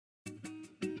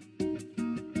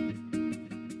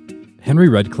Henry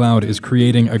Red Cloud is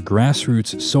creating a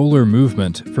grassroots solar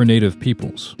movement for Native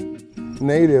peoples.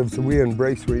 Natives, we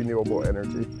embrace renewable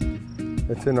energy.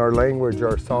 It's in our language,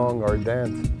 our song, our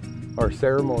dance, our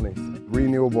ceremonies.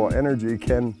 Renewable energy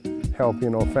can help,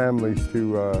 families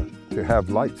to have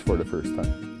lights for the first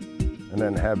time. And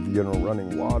then have,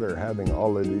 running water, having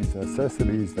all of these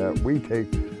necessities that we take,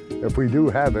 if we do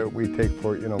have it, we take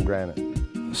for, granted.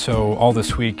 So all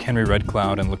this week, Henry Red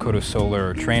Cloud and Lakota Solar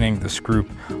are training this group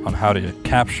on how to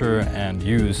capture and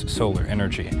use solar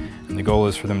energy. And the goal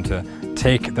is for them to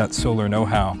take that solar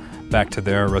know-how back to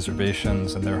their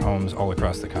reservations and their homes all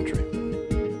across the country.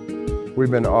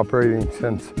 We've been operating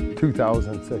since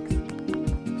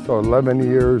 2006. So 11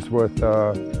 years with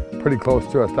pretty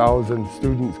close to 1,000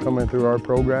 students coming through our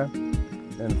program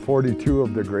and 42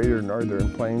 of the greater Northern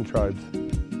Plain tribes.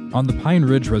 On the Pine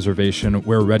Ridge Reservation,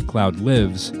 where Red Cloud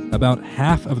lives, about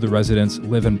half of the residents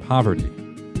live in poverty.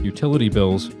 Utility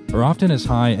bills are often as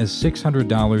high as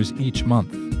 $600 each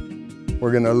month.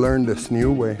 We're going to learn this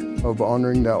new way of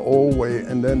honoring that old way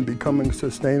and then becoming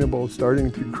sustainable,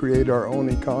 starting to create our own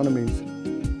economies,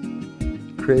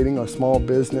 creating a small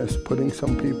business, putting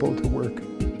some people to work.